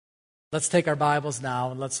Let's take our Bibles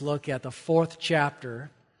now and let's look at the fourth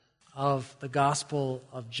chapter of the Gospel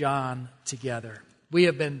of John together. We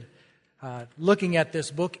have been looking at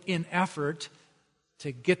this book in effort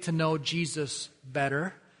to get to know Jesus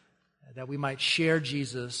better, that we might share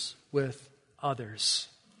Jesus with others.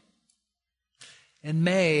 In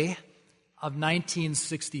May of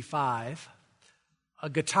 1965, a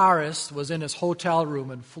guitarist was in his hotel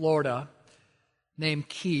room in Florida named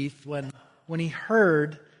Keith when he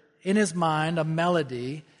heard in his mind a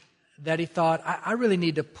melody that he thought, I really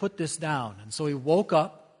need to put this down. And so he woke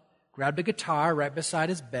up, grabbed a guitar right beside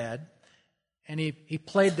his bed, and he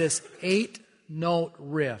played this 8-note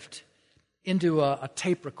riff into a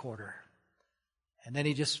tape recorder. And then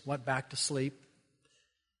he just went back to sleep.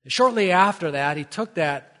 And shortly after that, he took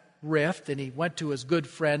that riff and he went to his good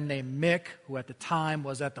friend named Mick, who at the time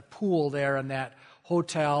was at the pool there in that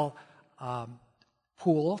hotel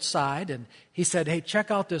pool side, and he said, hey, check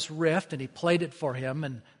out this riff, and he played it for him,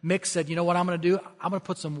 and Mick said, you know what I'm going to do? I'm going to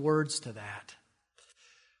put some words to that.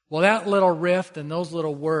 Well, that little riff and those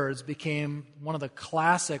little words became one of the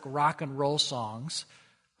classic rock and roll songs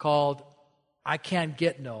called I Can't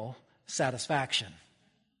Get No Satisfaction.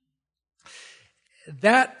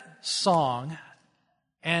 That song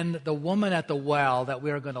and the woman at the well that we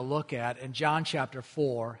are going to look at in John chapter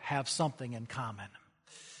 4 have something in common.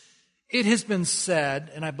 It has been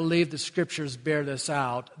said, and I believe the Scriptures bear this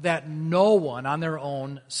out, that no one on their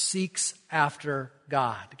own seeks after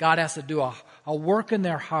God. God has to do a work in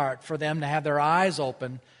their heart for them to have their eyes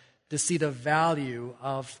open to see the value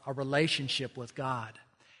of a relationship with God.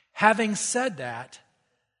 Having said that,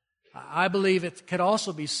 I believe it could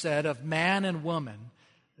also be said of man and woman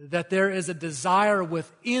that there is a desire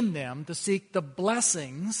within them to seek the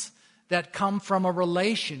blessings that come from a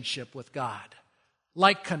relationship with God,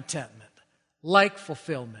 like contentment, like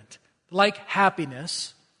fulfillment, like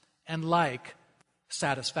happiness, and like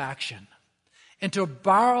satisfaction. And to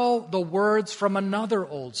borrow the words from another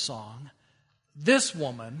old song, this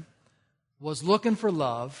woman was looking for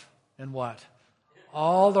love in what?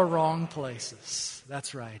 All the wrong places.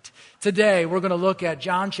 That's right. Today, we're going to look at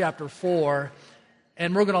John chapter 4,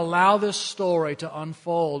 and we're going to allow this story to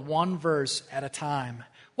unfold one verse at a time.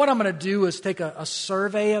 What I'm going to do is take a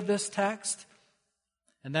survey of this text,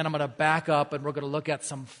 and then I'm going to back up and we're going to look at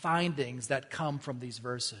some findings that come from these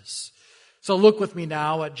verses. So look with me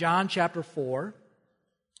now at John chapter 4,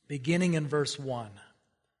 beginning in verse 1.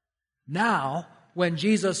 Now, when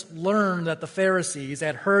Jesus learned that the Pharisees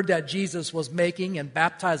had heard that Jesus was making and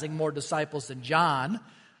baptizing more disciples than John,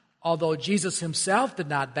 although Jesus himself did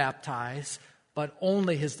not baptize, but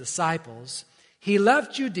only his disciples, he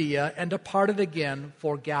left Judea and departed again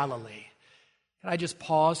for Galilee. Can I just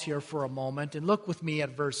pause here for a moment and look with me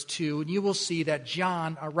at verse 2, and you will see that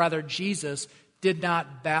Jesus did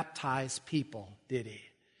not baptize people, did he?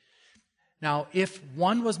 Now, if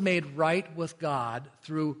one was made right with God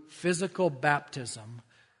through physical baptism,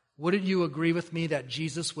 wouldn't you agree with me that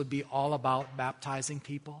Jesus would be all about baptizing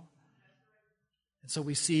people? And so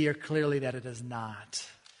we see here clearly that it is not.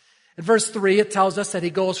 In verse 3, it tells us that he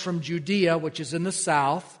goes from Judea, which is in the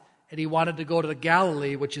south, and he wanted to go to the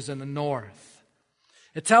Galilee, which is in the north.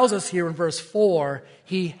 It tells us here in verse 4,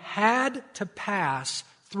 he had to pass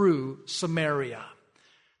through Samaria.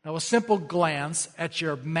 Now, a simple glance at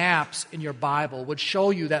your maps in your Bible would show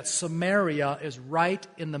you that Samaria is right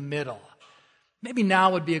in the middle. Maybe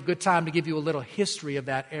now would be a good time to give you a little history of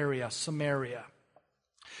that area, Samaria.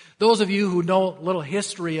 Those of you who know a little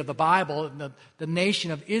history of the Bible and the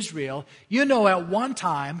nation of Israel, you know at one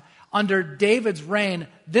time, under David's reign,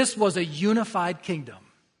 this was a unified kingdom.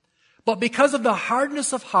 But because of the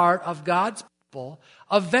hardness of heart of God's people,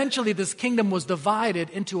 eventually this kingdom was divided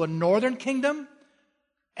into a northern kingdom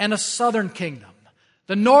and a southern kingdom.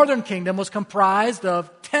 The northern kingdom was comprised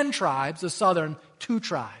of 10 tribes, the southern 2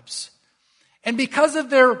 tribes. And because of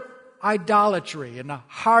their idolatry and a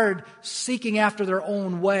hard seeking after their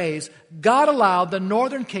own ways, God allowed the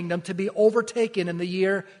northern kingdom to be overtaken in the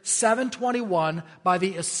year 721 by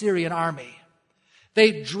the Assyrian army.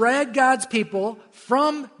 They dragged God's people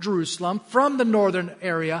from Jerusalem, from the northern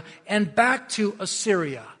area, and back to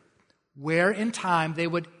Assyria, where in time they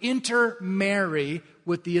would intermarry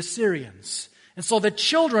with the Assyrians. And so the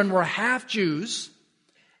children were half Jews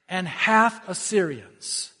and half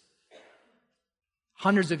Assyrians.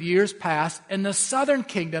 Hundreds of years passed, and the southern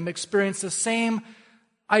kingdom experienced the same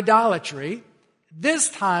idolatry. This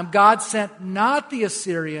time, God sent not the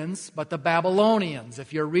Assyrians, but the Babylonians.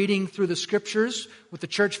 If you're reading through the Scriptures with the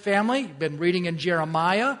church family, you've been reading in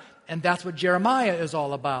Jeremiah, and that's what Jeremiah is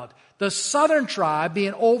all about. the southern tribe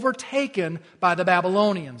being overtaken by the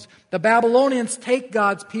Babylonians. The Babylonians take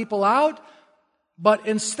God's people out, but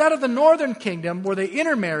instead of the northern kingdom where they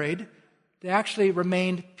intermarried, they actually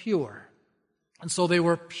remained pure. And so they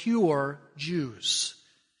were pure Jews.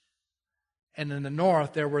 And in the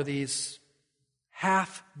north, there were these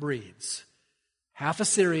half-breeds, half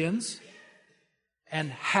Assyrians and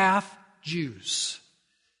half Jews.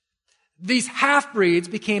 These half-breeds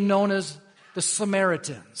became known as the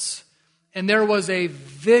Samaritans. And there was a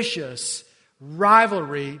vicious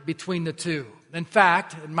rivalry between the two. In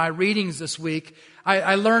fact, in my readings this week,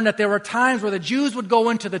 I learned that there were times where the Jews would go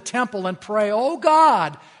into the temple and pray, "Oh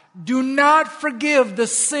God, do not forgive the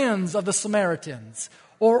sins of the Samaritans."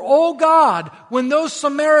 Or, "Oh God, when those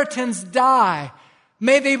Samaritans die,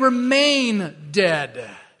 may they remain dead."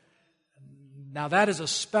 Now that is a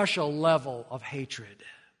special level of hatred.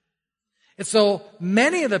 And so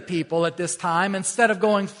many of the people at this time, instead of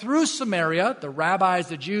going through Samaria, the rabbis,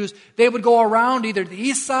 the Jews, they would go around either the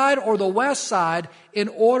east side or the west side in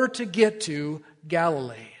order to get to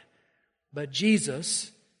Galilee. But Jesus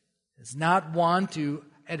is not one to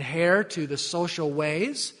adhere to the social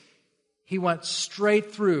ways. He went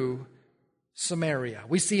straight through Samaria.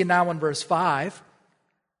 We see now in verse 5.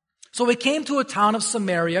 So he came to a town of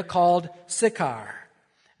Samaria called Sychar,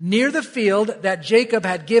 near the field that Jacob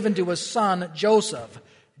had given to his son Joseph.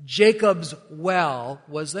 Jacob's well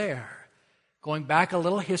was there. Going back a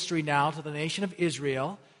little history now to the nation of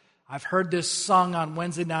Israel, I've heard this sung on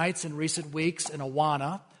Wednesday nights in recent weeks in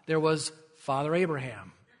Awana. There was Father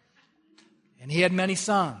Abraham, and he had many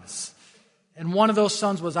sons. And one of those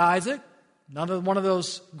sons was Isaac. One of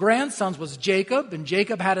those grandsons was Jacob, and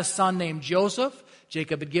Jacob had a son named Joseph.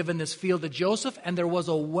 Jacob had given this field to Joseph, and there was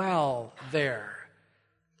a well there.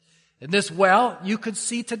 And this well, you could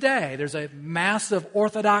see today. There's a massive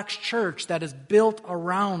Orthodox church that is built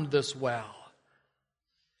around this well.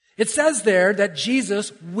 It says there that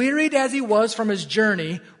Jesus, wearied as he was from his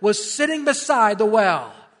journey, was sitting beside the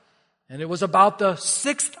well. And it was about the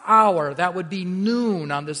 6th hour, that would be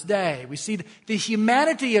noon on this day. We see the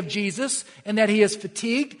humanity of Jesus in that he is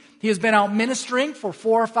fatigued. He has been out ministering for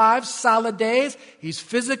 4 or 5 solid days. He's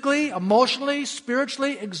physically, emotionally,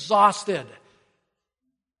 spiritually exhausted.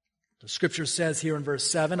 The scripture says here in verse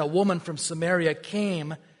 7, a woman from Samaria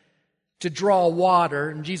came to draw water,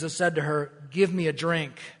 and Jesus said to her, "Give me a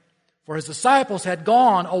drink." For his disciples had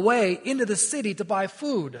gone away into the city to buy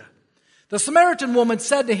food. The Samaritan woman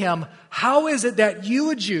said to him, "How is it that you,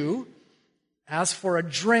 a Jew, ask for a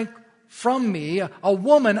drink from me, a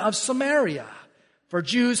woman of Samaria?" For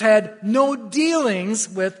Jews had no dealings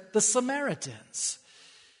with the Samaritans.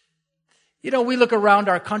 You know, we look around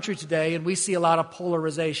our country today and we see a lot of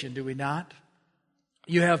polarization, do we not?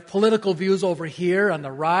 You have political views over here on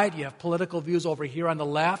the right, you have political views over here on the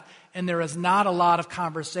left, and there is not a lot of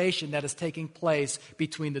conversation that is taking place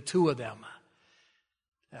between the two of them.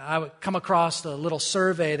 I would come across a little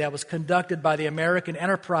survey that was conducted by the American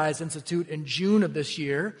Enterprise Institute in June of this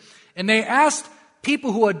year, and they asked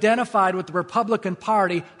people who identified with the Republican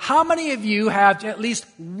Party, how many of you have at least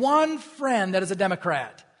one friend that is a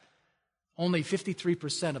Democrat? Only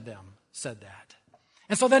 53% of them said that.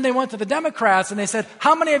 And so then they went to the Democrats and they said,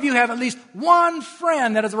 how many of you have at least one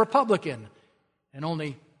friend that is a Republican? And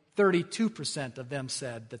only 32% of them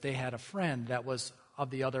said that they had a friend that was of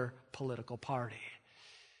the other political party.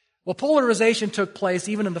 Well, polarization took place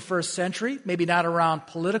even in the first century, maybe not around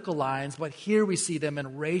political lines, but here we see them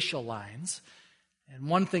in racial lines. And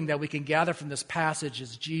one thing that we can gather from this passage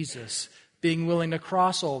is Jesus being willing to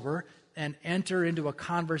cross over and enter into a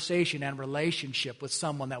conversation and relationship with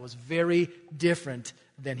someone that was very different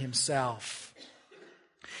than himself.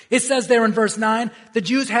 It says there in verse 9, the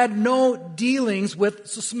Jews had no dealings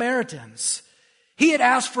with the Samaritans. He had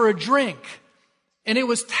asked for a drink, and it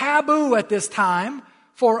was taboo at this time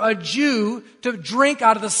for a Jew to drink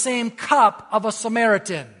out of the same cup of a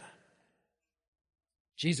Samaritan.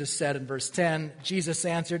 Jesus said in verse 10, Jesus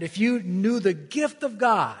answered, "If you knew the gift of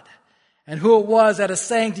God and who it was that is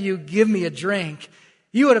saying to you, 'Give me a drink,'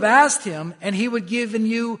 you would have asked him, and he would give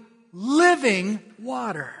you living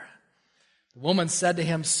water." The woman said to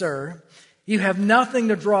him, "Sir, you have nothing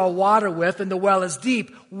to draw water with, and the well is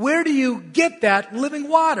deep. Where do you get that living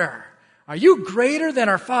water? Are you greater than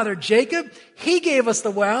our father Jacob? He gave us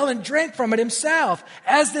the well and drank from it himself,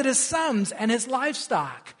 as did his sons and his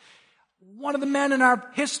livestock." One of the men in our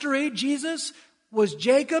history, Jesus, was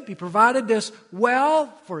Jacob. He provided this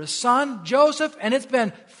well for his son, Joseph, and it's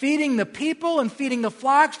been feeding the people and feeding the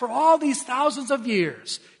flocks for all these thousands of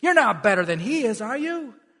years. You're not better than he is, are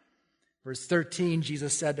you? Verse 13,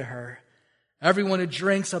 Jesus said to her, "Everyone who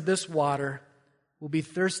drinks of this water will be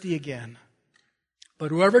thirsty again.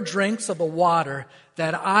 But whoever drinks of the water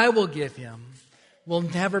that I will give him will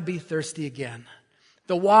never be thirsty again.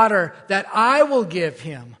 The water that I will give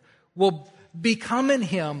him will become in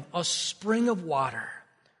him a spring of water,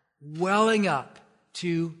 welling up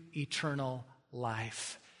to eternal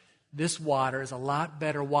life. This water is a lot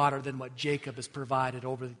better water than what Jacob has provided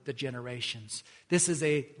over the generations. This is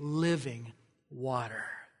a living water.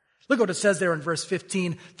 Look what it says there in verse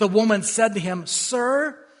 15. The woman said to him,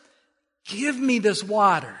 "Sir, give me this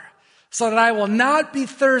water so that I will not be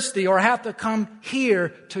thirsty or have to come here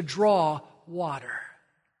to draw water."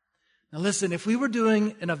 Now listen, if we were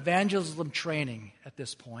doing an evangelism training at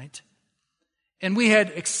this point, and we had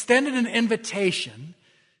extended an invitation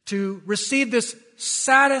to receive this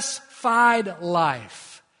satisfied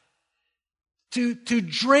life, to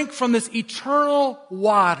drink from this eternal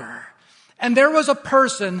water, and there was a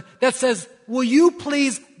person that says, "Will you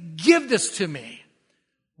please give this to me?"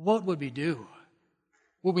 What would we do?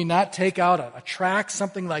 Would we not take out a tract,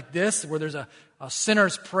 something like this, where there's a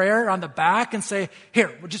sinner's prayer on the back and say,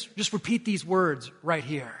 "Here, we'll just repeat these words right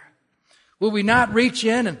here"? Will we not reach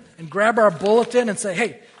in and grab our bulletin and say,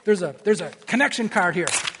 "Hey, there's a connection card here.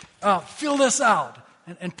 Fill this out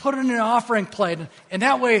and put it in an offering plate. And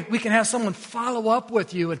that way we can have someone follow up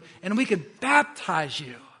with you and we can baptize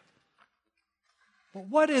you." But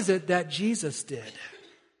what is it that Jesus did?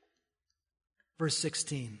 Verse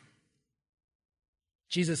 16.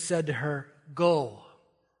 Jesus said to her, "Go,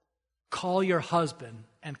 call your husband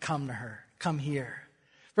and come to her. Come here."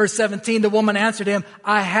 Verse 17, the woman answered him,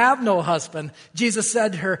 "I have no husband." Jesus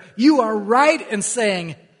said to her, "You are right in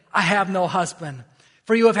saying, 'I have no husband.'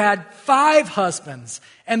 For you have had 5 husbands,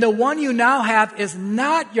 and the one you now have is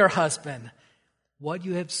not your husband. What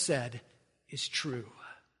you have said is true."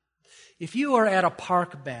 If you are at a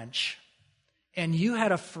park bench and you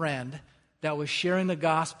had a friend that was sharing the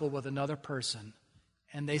gospel with another person,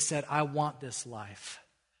 and they said, "I want this life.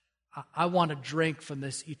 I want to drink from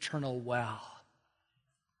this eternal well."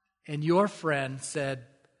 And your friend said,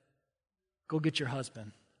 "Go get your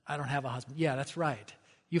husband." "I don't have a husband." "Yeah, that's right.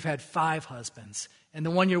 You've had 5 husbands, and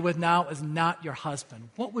the one you're with now is not your husband."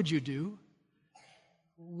 What would you do?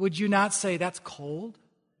 Would you not say, "That's cold"?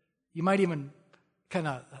 You might even kind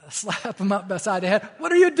of slap them up beside the head.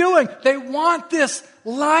 "What are you doing? They want this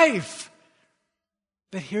life."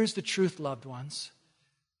 But here's the truth, loved ones.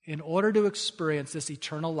 In order to experience this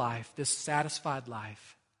eternal life, this satisfied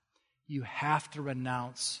life, you have to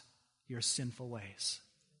renounce your sinful ways.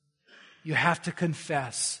 You have to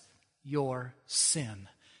confess your sin.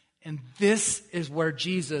 And this is where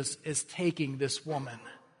Jesus is taking this woman.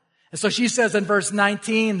 And so she says in verse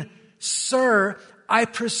 19, "Sir, I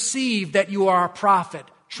perceive that you are a prophet."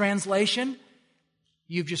 Translation,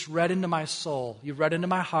 you've just read into my soul. You've read into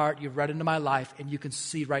my heart. You've read into my life, and you can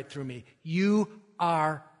see right through me. You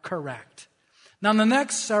are correct. Now, in the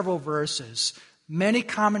next several verses, many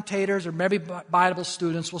commentators or maybe Bible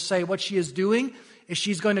students will say what she is doing is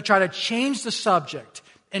she's going to try to change the subject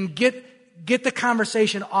and get the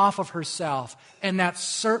conversation off of herself, and that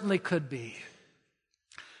certainly could be.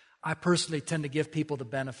 I personally tend to give people the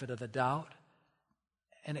benefit of the doubt,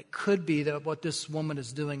 and it could be that what this woman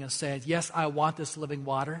is doing is saying, "Yes, I want this living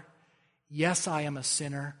water. Yes, I am a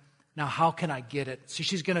sinner. Now, how can I get it?" So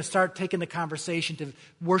she's going to start taking the conversation to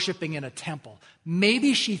worshiping in a temple.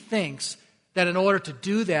 Maybe she thinks that in order to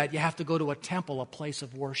do that, you have to go to a temple, a place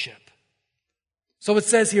of worship. So it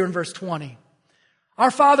says here in verse 20,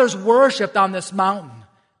 "Our fathers worshipped on this mountain,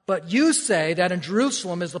 but you say that in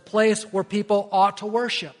Jerusalem is the place where people ought to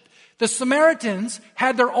worship." The Samaritans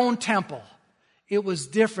had their own temple. It was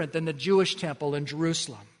different than the Jewish temple in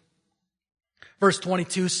Jerusalem. Verse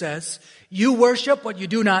 22 says, "You worship what you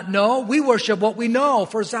do not know. We worship what we know,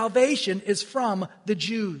 for salvation is from the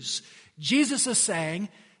Jews." Jesus is saying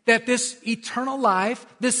that this eternal life,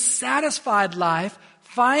 this satisfied life,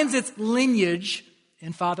 finds its lineage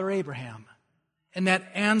in Father Abraham, and that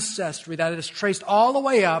ancestry that is traced all the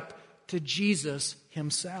way up to Jesus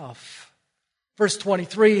himself. Verse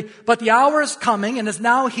 23, "But the hour is coming and is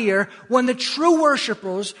now here when the true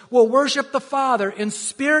worshipers will worship the Father in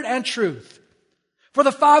spirit and truth. For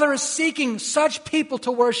the Father is seeking such people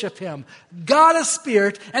to worship Him. God is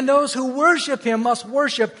spirit, and those who worship Him must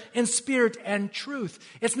worship in spirit and truth."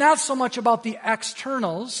 It's not so much about the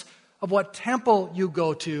externals of what temple you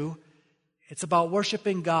go to. It's about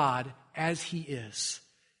worshiping God as He is.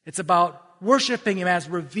 It's about worshiping Him as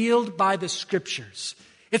revealed by the Scriptures.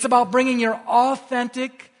 It's about bringing your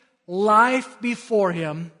authentic life before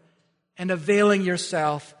Him and availing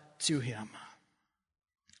yourself to Him.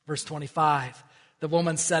 Verse 25, the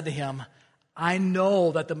woman said to Him, I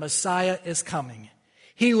know that the Messiah is coming.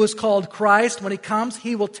 He who is called Christ, when he comes,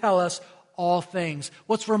 he will tell us all things.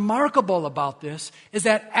 What's remarkable about this is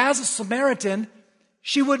that as a Samaritan,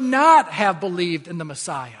 she would not have believed in the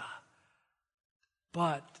Messiah.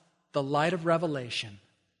 But the light of revelation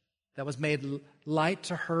that was made light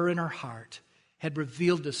to her in her heart had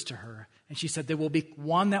revealed this to her. And she said, there will be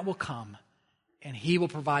one that will come, and he will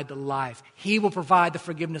provide the life. He will provide the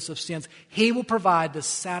forgiveness of sins. He will provide the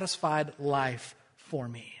satisfied life for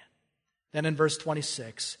me. Then in verse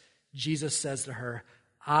 26, Jesus says to her,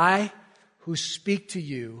 I who speak to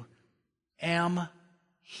you am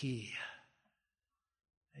he.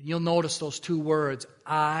 And you'll notice those two words,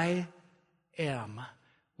 I am,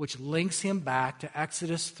 which links him back to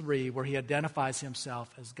Exodus 3, where he identifies himself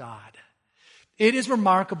as God. It is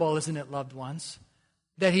remarkable, isn't it, loved ones,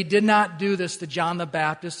 that he did not do this to John the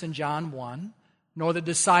Baptist in John 1, nor the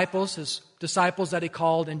disciples, his disciples that he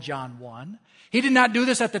called in John 1. He did not do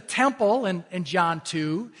this at the temple in John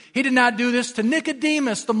 2. He did not do this to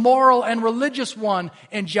Nicodemus, the moral and religious one,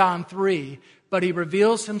 in John 3. But he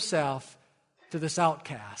reveals himself to this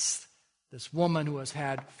outcast, this woman who has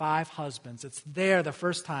had 5 husbands. It's there the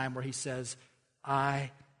first time where he says,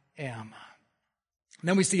 I am. And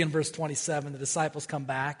then we see in verse 27, the disciples come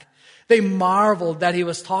back. They marveled that he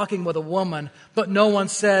was talking with a woman, but no one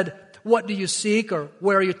said, what do you seek? Or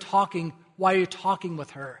where are you talking? Why are you talking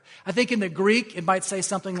with her? I think in the Greek, it might say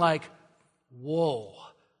something like, whoa,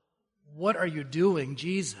 what are you doing,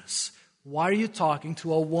 Jesus? Why are you talking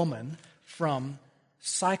to a woman from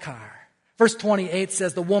Sychar? Verse 28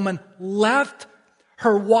 says the woman left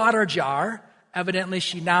her water jar. Evidently,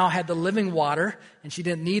 she now had the living water, and she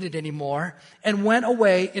didn't need it anymore, and went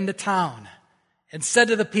away into town and said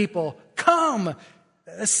to the people, come,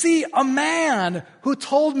 see a man who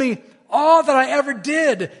told me all that I ever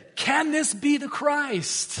did. Can this be the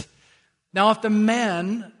Christ? Now, if the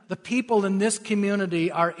men, the people in this community,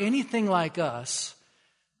 are anything like us,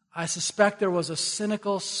 I suspect there was a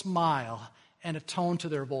cynical smile and a tone to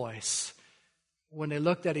their voice when they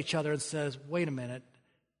looked at each other and says, wait a minute,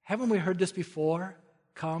 haven't we heard this before?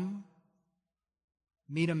 Come,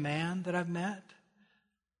 meet a man that I've met.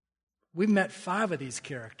 We've met 5 of these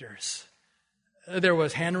characters. There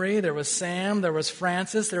was Henry, there was Sam, there was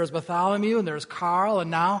Francis, there was Bartholomew, and there was Carl,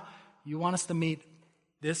 and now you want us to meet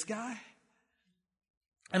this guy?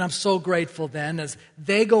 And I'm so grateful then, as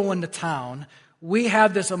they go into town, we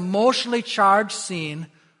have this emotionally charged scene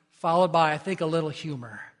followed by, I think, a little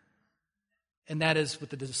humor. And that is with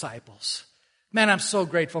the disciples. Man, I'm so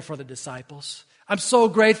grateful for the disciples. I'm so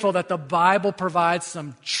grateful that the Bible provides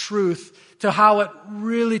some truth to how it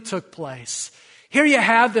really took place. Here you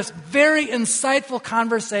have this very insightful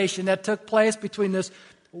conversation that took place between this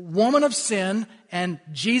woman of sin and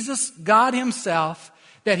Jesus, God himself,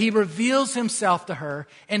 that he reveals himself to her.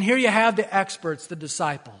 And here you have the experts, the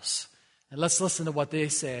disciples. And let's listen to what they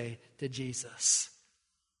say to Jesus.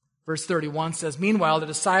 Verse 31 says, meanwhile, the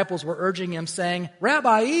disciples were urging him, saying,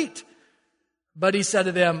 Rabbi, eat. But he said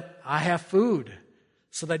to them, I have food,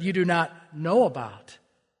 so that you do not know about.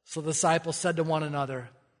 So the disciples said to one another,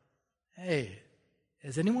 hey,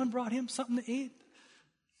 has anyone brought him something to eat?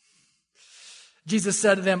 Jesus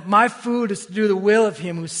said to them, my food is to do the will of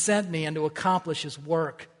him who sent me and to accomplish his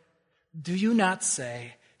work. Do you not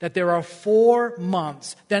say that there are 4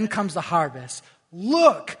 months, then comes the harvest?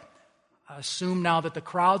 Look, I assume now that the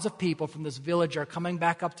crowds of people from this village are coming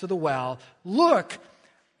back up to the well. Look,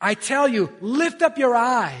 I tell you, lift up your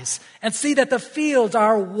eyes and see that the fields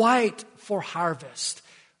are white for harvest.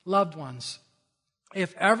 Loved ones,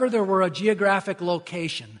 if ever there were a geographic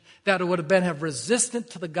location that would have been resistant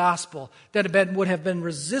to the gospel, that would have been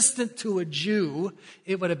resistant to a Jew,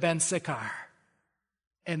 it would have been Sychar.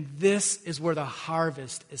 And this is where the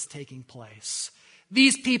harvest is taking place.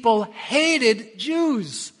 These people hated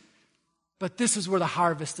Jews, but this is where the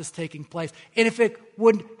harvest is taking place. And if it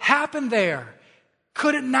would happen there,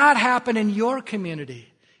 could it not happen in your community,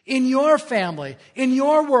 in your family, in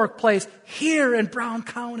your workplace, here in Brown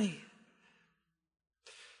County?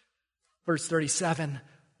 Verse 37,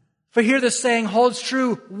 for here the saying holds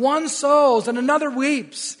true, one sows and another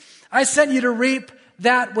weeps. I sent you to reap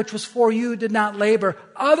that which was for you did not labor.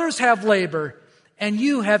 Others have labored, and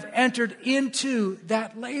you have entered into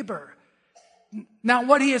that labor. Now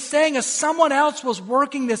what he is saying is someone else was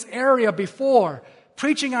working this area before,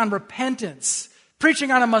 preaching on repentance,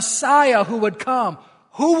 preaching on a Messiah who would come.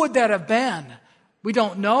 Who would that have been? We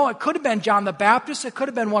don't know. It could have been John the Baptist. It could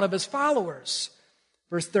have been one of his followers.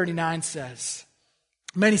 Verse 39 says,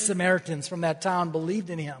 many Samaritans from that town believed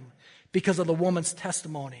in him because of the woman's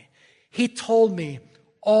testimony. He told me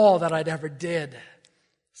all that I'd ever did.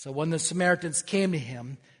 So when the Samaritans came to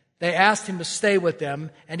him, they asked him to stay with them,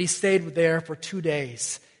 and he stayed there for 2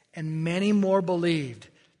 days. And many more believed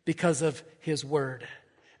because of his word.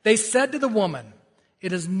 They said to the woman,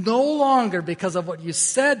 "It is no longer because of what you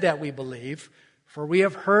said that we believe, for we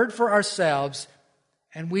have heard for ourselves,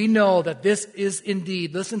 and we know that this is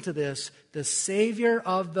indeed," listen to this, "the Savior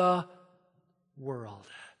of the world."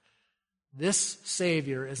 This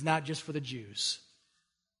Savior is not just for the Jews,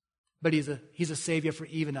 but he's a Savior for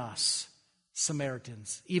even us,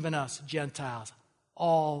 Samaritans, even us, Gentiles,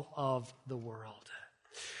 all of the world.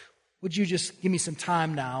 Would you just give me some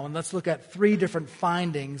time now, and let's look at 3 different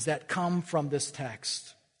findings that come from this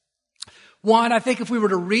text. One, I think if we were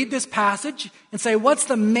to read this passage and say, what's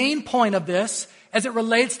the main point of this as it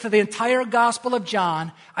relates to the entire Gospel of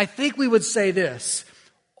John, I think we would say this: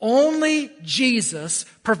 only Jesus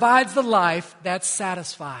provides the life that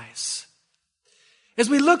satisfies. As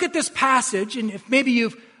we look at this passage, and if maybe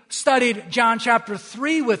you've studied John chapter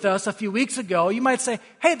 3 with us a few weeks ago, you might say,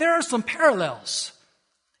 hey, there are some parallels.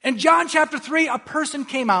 In John chapter 3, a person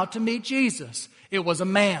came out to meet Jesus. It was a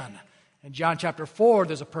man. In John chapter 4,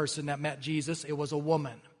 there's a person that met Jesus. It was a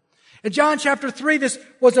woman. In John chapter 3, this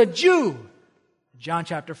was a Jew. In John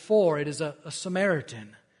chapter 4, it is a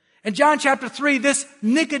Samaritan. In John chapter 3, this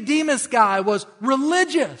Nicodemus guy was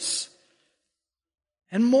religious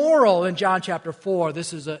and moral. In John chapter 4,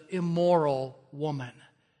 this is an immoral woman.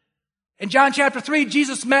 In John chapter 3,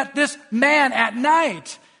 Jesus met this man at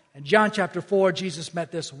night. In John chapter 4, Jesus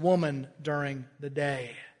met this woman during the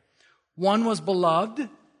day. One was beloved,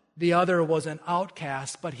 the other was an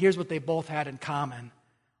outcast, but here's what they both had in common.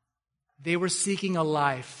 They were seeking a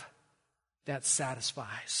life that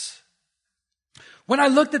satisfies. When I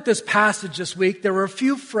looked at this passage this week, there were a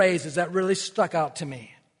few phrases that really stuck out to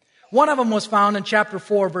me. One of them was found in chapter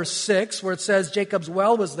 4, verse 6, where it says Jacob's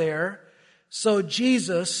well was there. So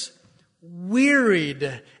Jesus,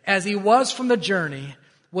 wearied as he was from the journey,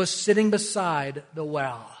 was sitting beside the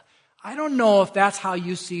well. I don't know if that's how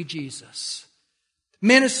you see Jesus.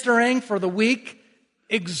 Ministering for the week,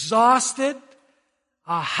 exhausted,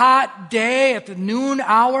 a hot day at the noon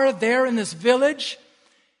hour there in this village.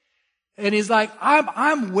 And he's like,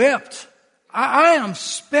 I'm whipped. I am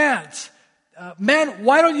spent. Men,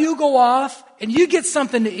 why don't you go off and you get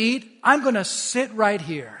something to eat? I'm going to sit right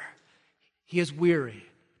here. He is weary.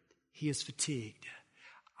 He is fatigued.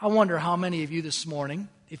 I wonder how many of you this morning,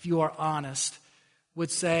 if you are honest,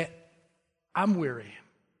 would say, I'm weary.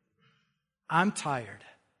 I'm tired.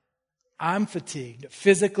 I'm fatigued,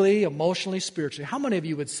 physically, emotionally, spiritually. How many of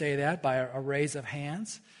you would say that by a raise of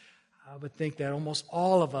hands? I would think that almost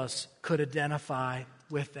all of us could identify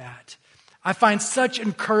with that. I find such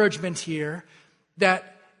encouragement here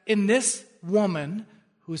that in this woman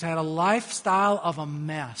who's had a lifestyle of a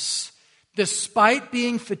mess, despite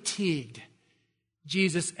being fatigued,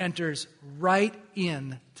 Jesus enters right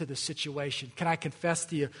into the situation. Can I confess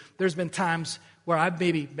to you, there's been times where I've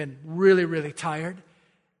maybe been really, really tired,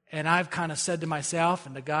 and I've kind of said to myself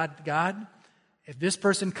and to God, if this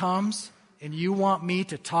person comes and you want me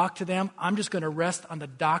to talk to them, I'm just going to rest on the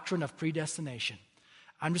doctrine of predestination.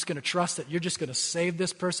 I'm just going to trust that you're just going to save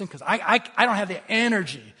this person because I don't have the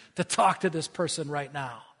energy to talk to this person right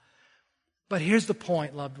now. But here's the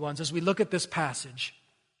point, loved ones, as we look at this passage.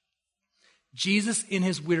 Jesus, in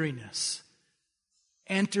his weariness,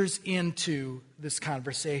 enters into this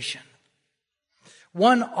conversation.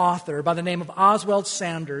 One author by the name of Oswald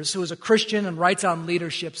Sanders, who is a Christian and writes on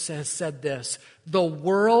leadership, has said this: the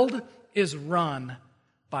world is run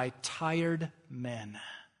by tired men.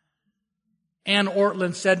 Ann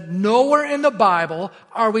Ortlund said, nowhere in the Bible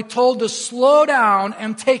are we told to slow down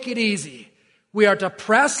and take it easy. We are to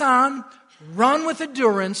press on, run with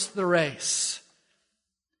endurance the race.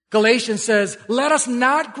 Galatians says, let us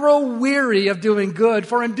not grow weary of doing good,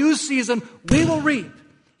 for in due season we will reap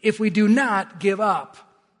if we do not give up.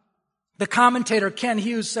 The commentator Ken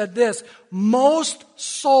Hughes said this: most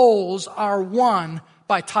souls are won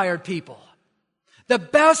by tired people. The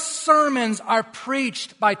best sermons are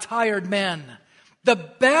preached by tired men. The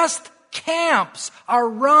best camps are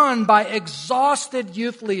run by exhausted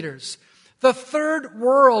youth leaders. The third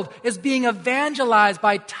world is being evangelized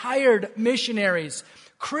by tired missionaries.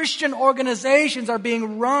 Christian organizations are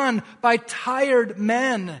being run by tired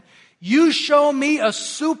men. You show me a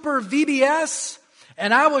super VBS,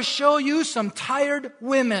 and I will show you some tired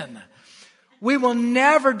women. We will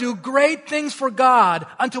never do great things for God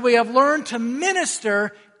until we have learned to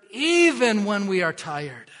minister even when we are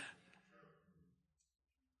tired.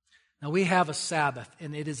 Now, we have a Sabbath,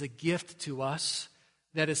 and it is a gift to us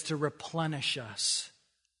that is to replenish us.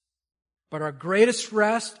 But our greatest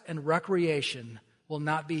rest and recreation will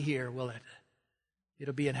not be here, will it?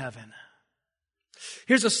 It'll be in heaven.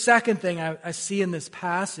 Here's a second thing I see in this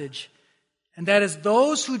passage, and that is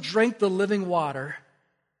those who drink the living water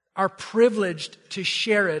are privileged to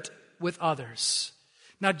share it with others.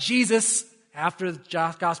 Now, Jesus, after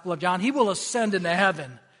the Gospel of John, he will ascend into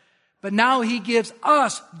heaven. But now he gives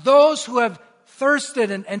us, those who have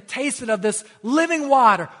thirsted and tasted of this living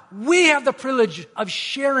water, we have the privilege of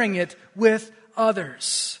sharing it with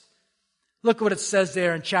others. Look what it says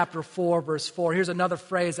there in chapter 4, verse 4. Here's another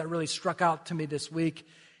phrase that really struck out to me this week.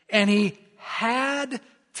 And he had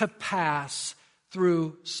to pass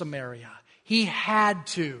through Samaria. He had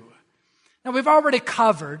to. Now, we've already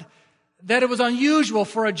covered that it was unusual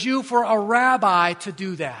for a Jew, for a rabbi to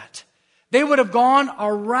do that. They would have gone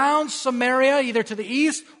around Samaria, either to the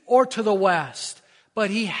east or to the west. But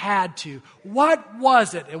he had to. What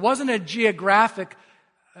was it? It wasn't a geographic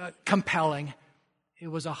compelling. It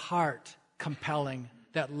was a heart compelling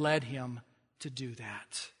that led him to do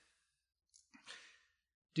that.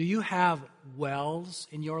 Do you have wells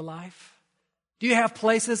in your life? Do you have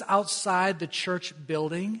places outside the church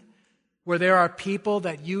building where there are people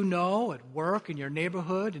that you know at work, in your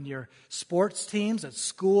neighborhood, in your sports teams, at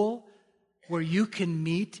school, where you can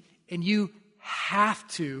meet and you have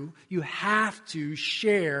to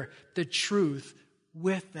share the truth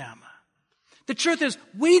with them? The truth is,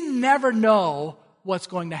 we never know what's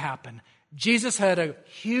going to happen. Jesus had a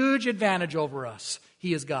huge advantage over us.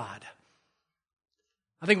 He is God.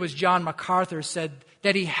 I think it was John MacArthur said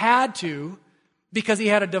that he had to because he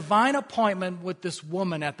had a divine appointment with this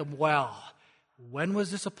woman at the well. When was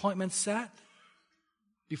this appointment set?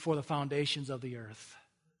 Before the foundations of the earth.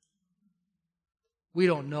 We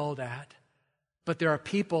don't know that, but there are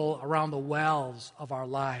people around the wells of our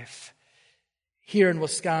life. Here in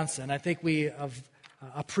Wisconsin, I think we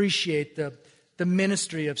appreciate the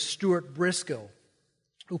ministry of Stuart Briscoe,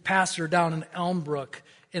 who pastored down in Elmbrook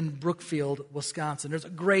in Brookfield, Wisconsin. There's a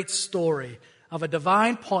great story of a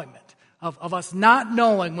divine appointment, of us not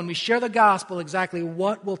knowing when we share the gospel exactly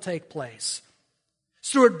what will take place.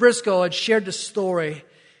 Stuart Briscoe had shared the story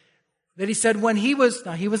that he said when he was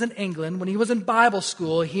in England, when he was in Bible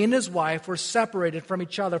school, he and his wife were separated from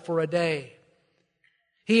each other for a day.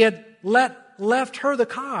 He had left her the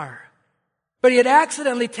car, but he had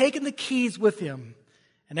accidentally taken the keys with him.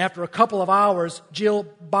 And after a couple of hours, Jill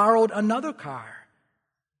borrowed another car.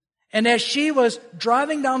 And as she was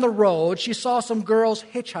driving down the road, she saw some girls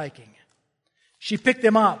hitchhiking. She picked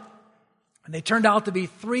them up, and they turned out to be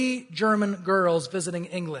 3 German girls visiting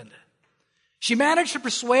England. She managed to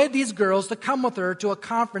persuade these girls to come with her to a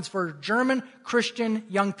conference for German Christian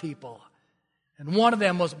young people. And one of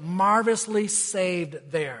them was marvelously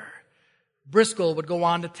saved there. Briscoe would go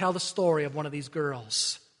on to tell the story of one of these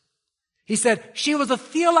girls. He said she was a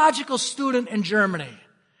theological student in Germany.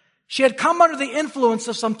 She had come under the influence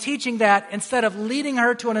of some teaching that, instead of leading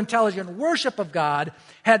her to an intelligent worship of God,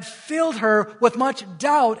 had filled her with much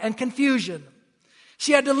doubt and confusion.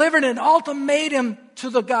 She had delivered an ultimatum to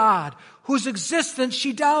the God whose existence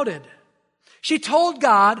she doubted. She told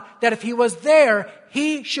God that if he was there,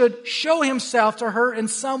 he should show himself to her in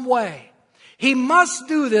some way. He must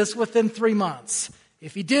do this within 3 months.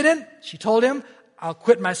 If he didn't, she told him, I'll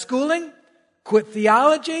quit my schooling, quit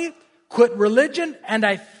theology, quit religion, and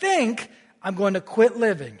I think I'm going to quit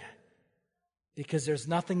living because there's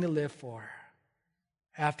nothing to live for.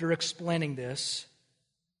 After explaining this,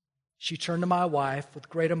 she turned to my wife with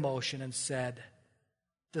great emotion and said,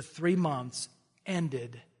 the 3 months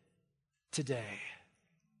ended today.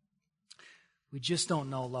 We just don't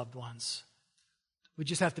know, loved ones. We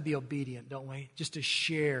just have to be obedient, don't we? Just to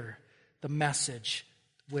share the message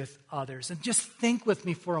with others. And just think with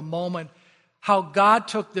me for a moment how God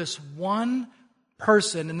took this one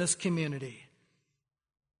person in this community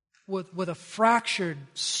with a fractured,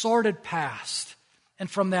 sordid past, and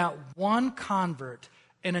from that one convert,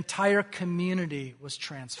 an entire community was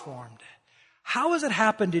transformed. How has it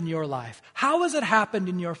happened in your life? How has it happened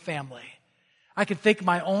in your family? I can think of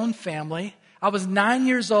my own family. I was 9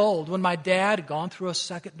 years old when my dad had gone through a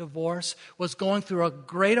second divorce, was going through a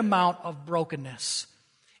great amount of brokenness.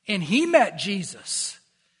 And he met Jesus.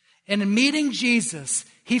 And in meeting Jesus,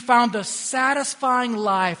 he found a satisfying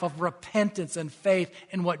life of repentance and faith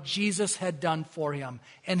in what Jesus had done for him.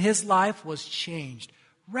 And his life was changed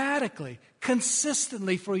radically,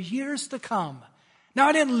 consistently for years to come. Now,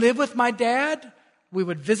 I didn't live with my dad. We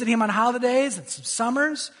would visit him on holidays and some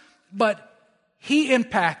summers. But he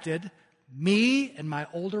impacted me and my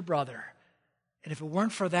older brother. And if it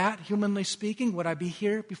weren't for that, humanly speaking, would I be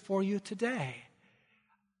here before you today?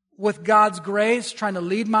 with God's grace, trying to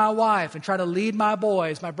lead my wife and trying to lead my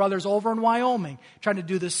boys, my brothers over in Wyoming, trying to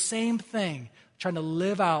do the same thing, trying to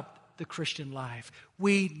live out the Christian life.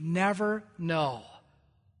 We never know.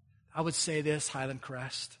 I would say this, Highland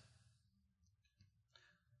Crest.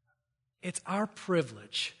 It's our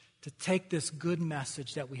privilege to take this good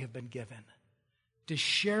message that we have been given, to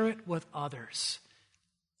share it with others.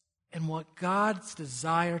 And what God's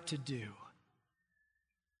desire to do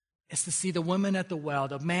is to see the woman at the well,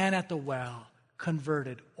 the man at the well,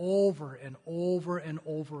 converted over and over and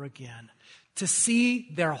over again, to see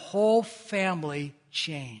their whole family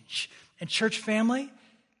change. And church family,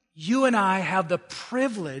 you and I have the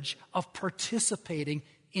privilege of participating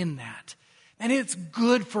in that. And it's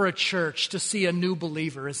good for a church to see a new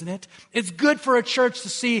believer, isn't it? It's good for a church to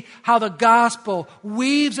see how the gospel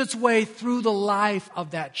weaves its way through the life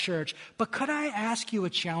of that church. But could I ask you a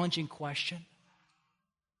challenging question?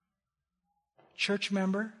 Church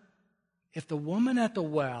member, if the woman at the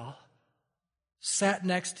well sat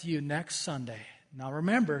next to you next Sunday, now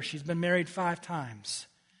remember, she's been married 5 times.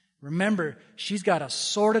 Remember, she's got a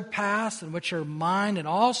sordid past in which her mind and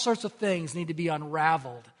all sorts of things need to be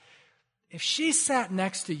unraveled. If she sat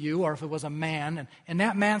next to you, or if it was a man, and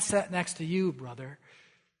that man sat next to you, brother,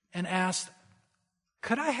 and asked,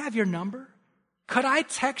 could I have your number? Could I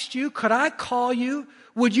text you? Could I call you?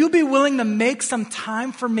 Would you be willing to make some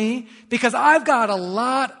time for me? Because I've got a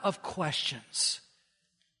lot of questions.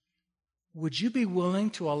 Would you be willing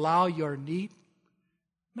to allow your neat,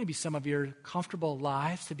 maybe some of your comfortable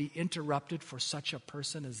lives to be interrupted for such a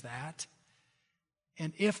person as that?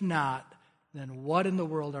 And if not, then what in the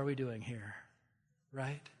world are we doing here?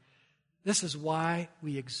 Right? This is why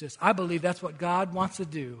we exist. I believe that's what God wants to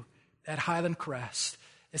do at Highland Crest,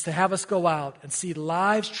 is to have us go out and see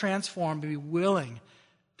lives transformed, be willing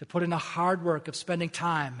to put in the hard work of spending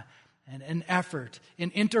time and effort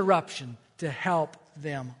and interruption to help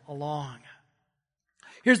them along.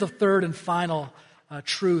 Here's the third and final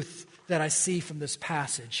truth that I see from this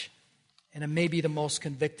passage, and it may be the most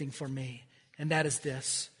convicting for me, and that is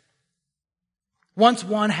this. Once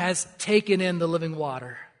one has taken in the living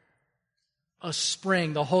water, a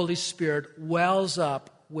spring, the Holy Spirit, wells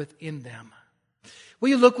up within them. Will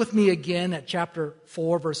you look with me again at chapter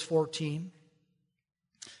 4, verse 14?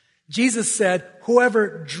 Jesus said,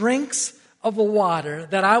 whoever drinks of the water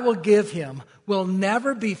that I will give him will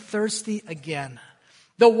never be thirsty again.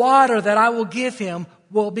 The water that I will give him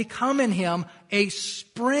will become in him a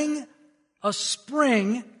spring of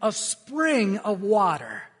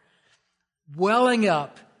water, welling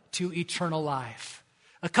up to eternal life.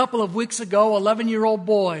 A couple of weeks ago, 11-year-old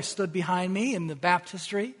boy stood behind me in the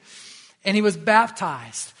baptistry, and he was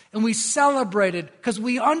baptized. And we celebrated because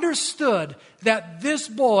we understood that this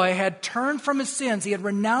boy had turned from his sins. He had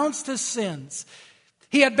renounced his sins.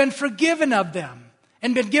 He had been forgiven of them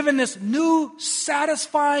and been given this new,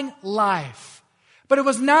 satisfying life. But it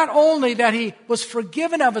was not only that he was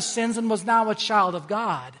forgiven of his sins and was now a child of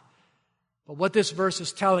God, but what this verse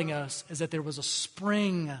is telling us is that there was a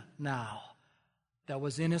spring now that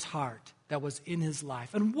was in his heart, that was in his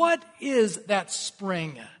life. And what is that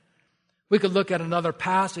spring? We could look at another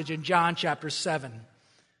passage in John chapter 7,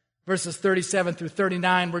 verses 37 through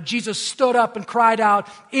 39, where Jesus stood up and cried out,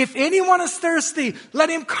 if anyone is thirsty, let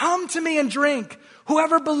him come to me and drink.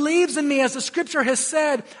 Whoever believes in me, as the scripture has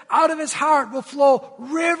said, out of his heart will flow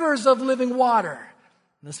rivers of living water.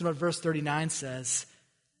 Listen to what verse 39 says.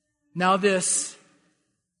 Now this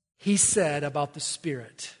he said about the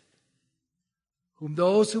Spirit, whom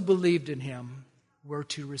those who believed in him were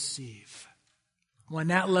to receive. When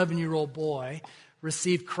that 11-year-old boy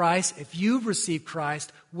received Christ, if you've received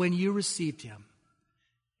Christ, when you received him,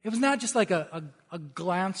 it was not just like a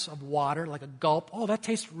glance of water, like a gulp. Oh, that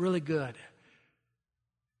tastes really good.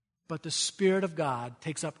 But the Spirit of God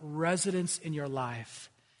takes up residence in your life,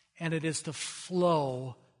 and it is to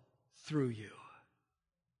flow through you.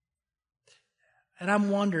 And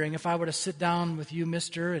I'm wondering if I were to sit down with you,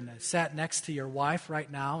 mister, and I sat next to your wife right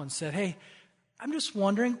now and said, hey, I'm just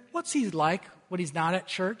wondering, what's he like when he's not at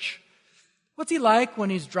church? What's he like when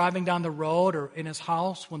he's driving down the road or in his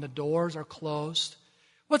house when the doors are closed?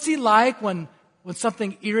 What's he like when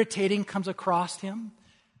something irritating comes across him?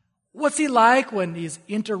 What's he like when he's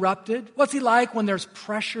interrupted? What's he like when there's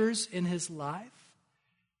pressures in his life?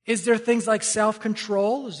 Is there things like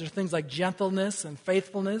self-control? Is there things like gentleness and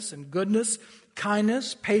faithfulness and goodness,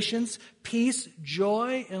 kindness, patience, peace,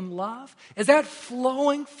 joy, and love? Is that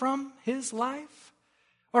flowing from his life?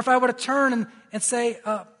 Or if I were to turn and say,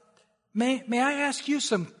 may I ask you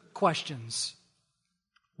some questions,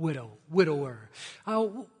 widower?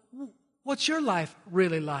 What's your life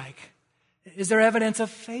really like? Is there evidence of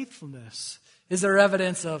faithfulness? Is there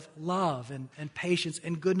evidence of love and patience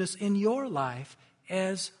and goodness in your life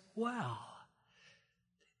as well?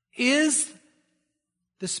 Is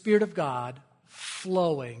the Spirit of God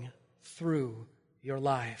flowing through your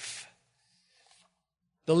life?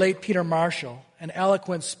 The late Peter Marshall, an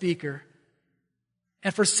eloquent speaker,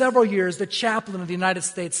 and for several years the chaplain of the United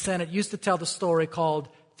States Senate, used to tell the story called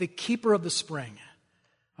The Keeper of the Spring,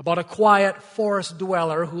 about a quiet forest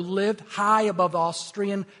dweller who lived high above the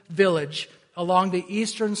Austrian village along the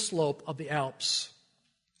eastern slope of the Alps.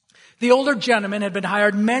 The older gentleman had been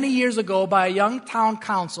hired many years ago by a young town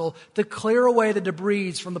council to clear away the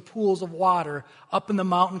debris from the pools of water up in the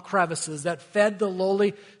mountain crevices that fed the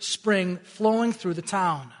lowly spring flowing through the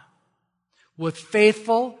town. With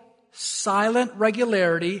faithful, silent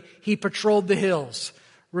regularity, he patrolled the hills,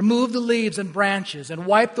 removed the leaves and branches, and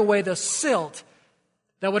wiped away the silt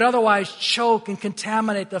that would otherwise choke and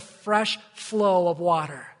contaminate the fresh flow of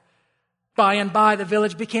water. By and by, the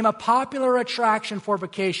village became a popular attraction for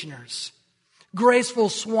vacationers. Graceful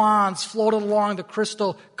swans floated along the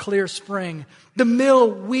crystal clear spring. The mill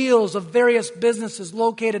wheels of various businesses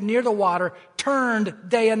located near the water turned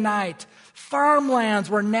day and night. Farmlands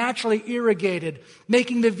were naturally irrigated,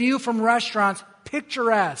 making the view from restaurants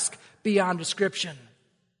picturesque beyond description.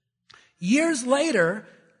 Years later,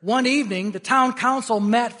 one evening, the town council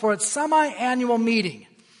met for its semi-annual meeting.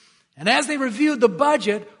 And as they reviewed the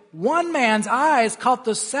budget, one man's eyes caught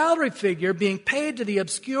the salary figure being paid to the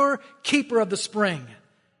obscure keeper of the spring.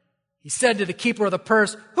 He said to the keeper of the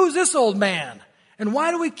purse, "Who's this old man? And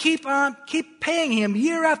why do we keep paying him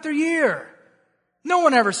year after year? No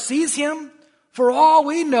one ever sees him. For all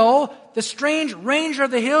we know, the strange ranger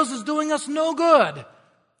of the hills is doing us no good.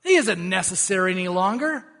 He isn't necessary any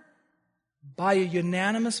longer." By a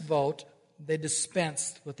unanimous vote, they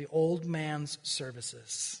dispensed with the old man's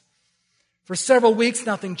services. For several weeks,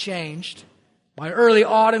 nothing changed. By early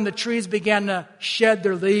autumn, the trees began to shed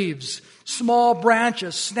their leaves. Small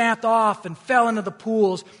branches snapped off and fell into the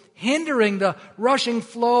pools, hindering the rushing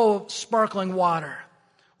flow of sparkling water.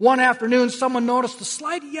 One afternoon, someone noticed a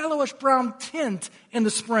slight yellowish-brown tint in the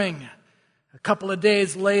spring. A couple of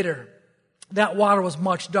days later, that water was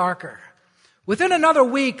much darker. Within another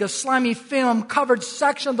week, a slimy film covered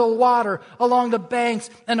section of the water along the banks,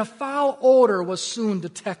 and a foul odor was soon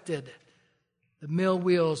detected. The mill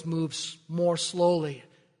wheels moved more slowly.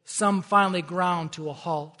 Some finally ground to a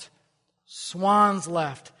halt. Swans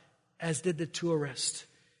left, as did the tourists.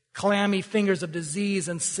 Clammy fingers of disease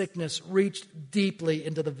and sickness reached deeply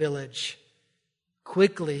into the village.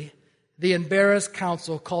 Quickly, the embarrassed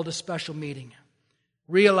council called a special meeting.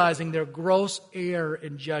 Realizing their gross error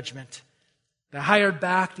in judgment, they hired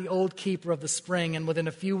back the old keeper of the spring, and within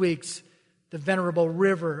a few weeks, the venerable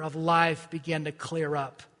river of life began to clear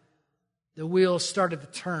up. The wheels started to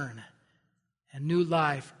turn, and new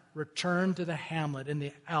life returned to the hamlet in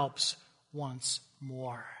the Alps once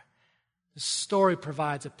more. The story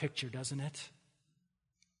provides a picture, doesn't it?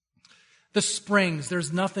 The springs,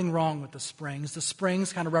 there's nothing wrong with the springs. The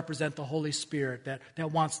springs kind of represent the Holy Spirit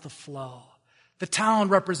that wants to flow. The town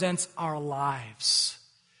represents our lives.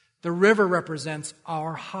 The river represents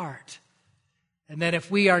our heart. And that if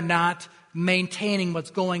we are not maintaining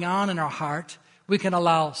what's going on in our heart, we can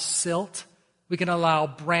allow silt, we can allow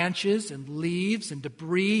branches and leaves and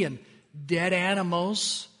debris and dead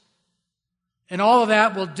animals. And all of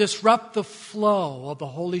that will disrupt the flow of the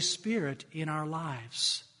Holy Spirit in our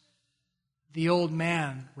lives. The old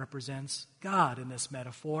man represents God in this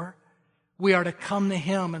metaphor. We are to come to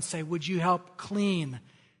Him and say, "Would you help clean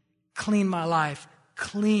my life,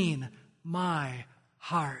 clean my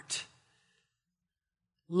heart?"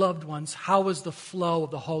 Loved ones, how is the flow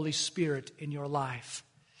of the Holy Spirit in your life?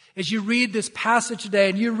 As you read this passage today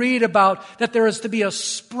and you read about that there is to be a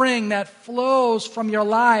spring that flows from your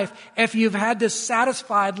life, if you've had this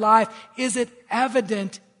satisfied life, is it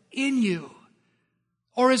evident in you?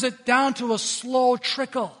 Or is it down to a slow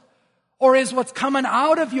trickle? Or is what's coming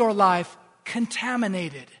out of your life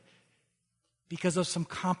contaminated because of some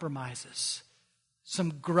compromises,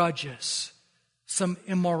 some grudges, some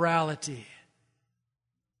immorality,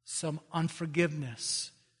 some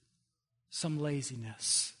unforgiveness, some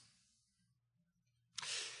laziness?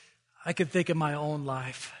 I could think of my own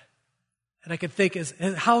life, and I could think,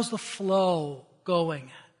 how's the flow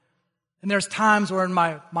going? And there's times where in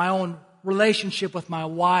my own relationship with my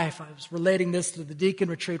wife, I was relating this to the deacon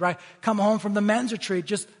retreat, right? Come home from the men's retreat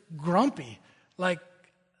just grumpy. Like,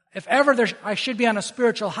 if ever I should be on a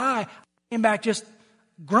spiritual high, I came back just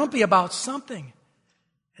grumpy about something.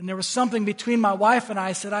 And there was something between my wife and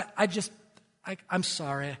I said, I'm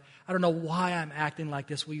sorry. I don't know why I'm acting like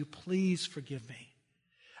this. Will you please forgive me?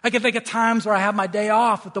 I can think of times where I have my day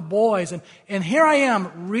off with the boys, and here I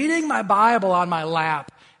am reading my Bible on my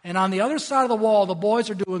lap, and on the other side of the wall, the boys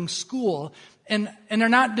are doing school, and they're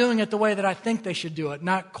not doing it the way that I think they should do it,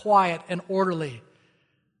 not quiet and orderly.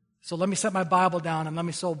 So let me set my Bible down and let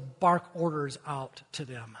me so bark orders out to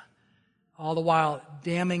them, all the while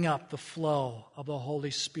damming up the flow of the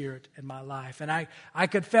Holy Spirit in my life. And I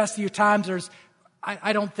confess to you times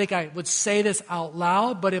I don't think I would say this out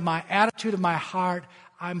loud, but in my attitude of my heart,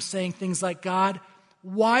 I'm saying things like, God,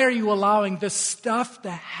 why are you allowing this stuff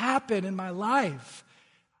to happen in my life?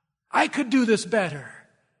 I could do this better.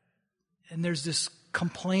 And there's this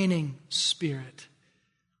complaining spirit.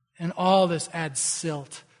 And all this adds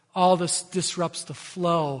silt. All this disrupts the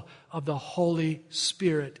flow of the Holy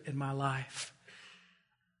Spirit in my life.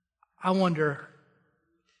 I wonder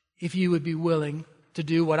if you would be willing to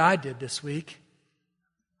do what I did this week.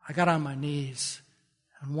 I got on my knees,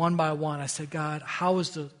 and one by one I said, God, how is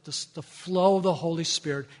the flow of the Holy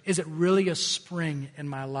Spirit? Is it really a spring in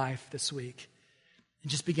my life this week?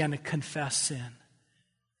 And just began to confess sin.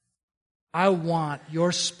 I want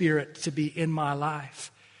your Spirit to be in my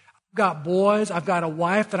life. I've got boys, I've got a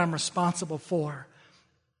wife that I'm responsible for.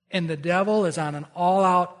 And the devil is on an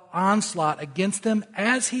all-out onslaught against them,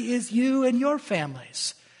 as he is you and your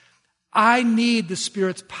families. I need the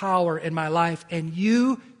Spirit's power in my life, and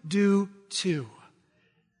you do too.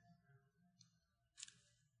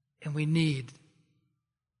 And we need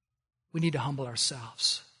to humble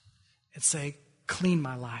ourselves and say, clean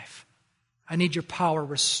my life. I need your power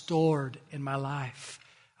restored in my life.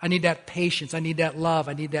 I need that patience. I need that love.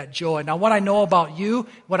 I need that joy. Now, what I know about you,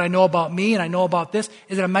 what I know about me, and I know about this,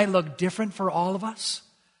 is that it might look different for all of us.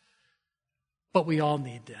 But we all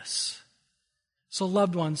need this. So,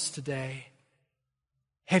 loved ones, today,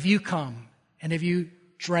 have you come and have you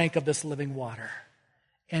drank of this living water?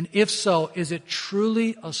 And if so, is it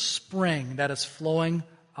truly a spring that is flowing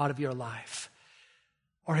out of your life?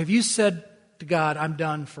 Or have you said to God, I'm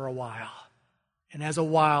done for a while? And as a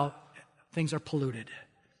while, things are polluted.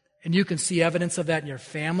 And you can see evidence of that in your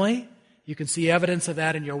family. You can see evidence of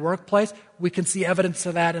that in your workplace. We can see evidence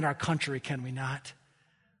of that in our country, can we not?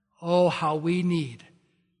 Oh, how we need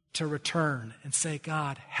to return and say,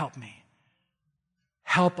 God, help me.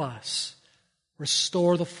 Help us.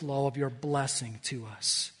 Restore the flow of your blessing to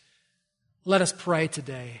us. Let us pray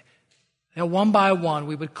today that one by one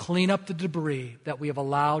we would clean up the debris that we have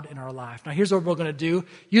allowed in our life. Now, here's what we're going to do.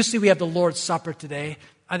 You see we have the Lord's Supper today.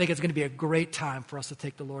 I think it's going to be a great time for us to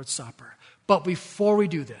take the Lord's Supper. But before we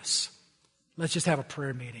do this, let's just have a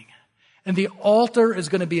prayer meeting. And the altar is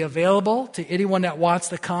going to be available to anyone that wants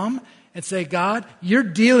to come and say, God, you're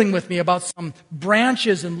dealing with me about some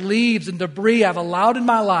branches and leaves and debris I've allowed in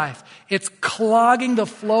my life. It's clogging the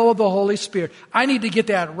flow of the Holy Spirit. I need to get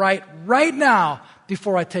that right now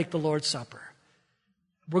before I take the Lord's Supper.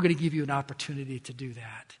 We're going to give you an opportunity to do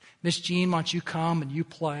that. Miss Jean, why don't you come and you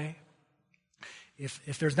play?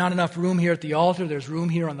 If there's not enough room here at the altar, there's room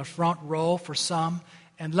here on the front row for some.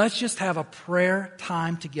 And let's just have a prayer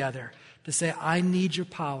time together to say, I need your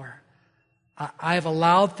power. I have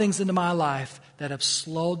allowed things into my life that have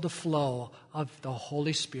slowed the flow of the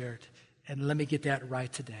Holy Spirit, and let me get that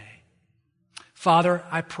right today. Father,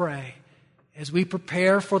 I pray, as we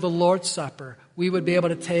prepare for the Lord's Supper, we would be able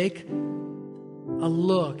to take a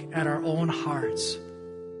look at our own hearts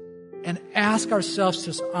and ask ourselves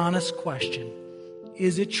this honest question.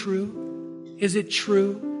 Is it true? Is it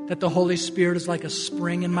true that the Holy Spirit is like a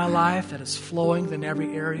spring in my life that is flowing in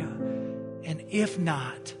every area? And if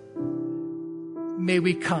not, may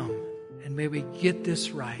we come and may we get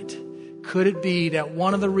this right. Could it be that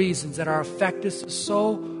one of the reasons that our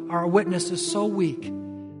witness is so weak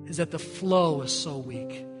is that the flow is so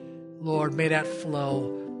weak? Lord, may that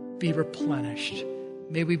flow be replenished.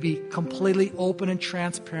 May we be completely open and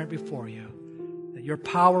transparent before you. That your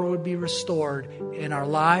power would be restored in our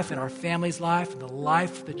life, in our family's life, in the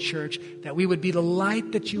life of the church. That we would be the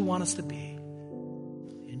light that you want us to be.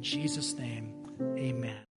 In Jesus' name,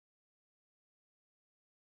 amen.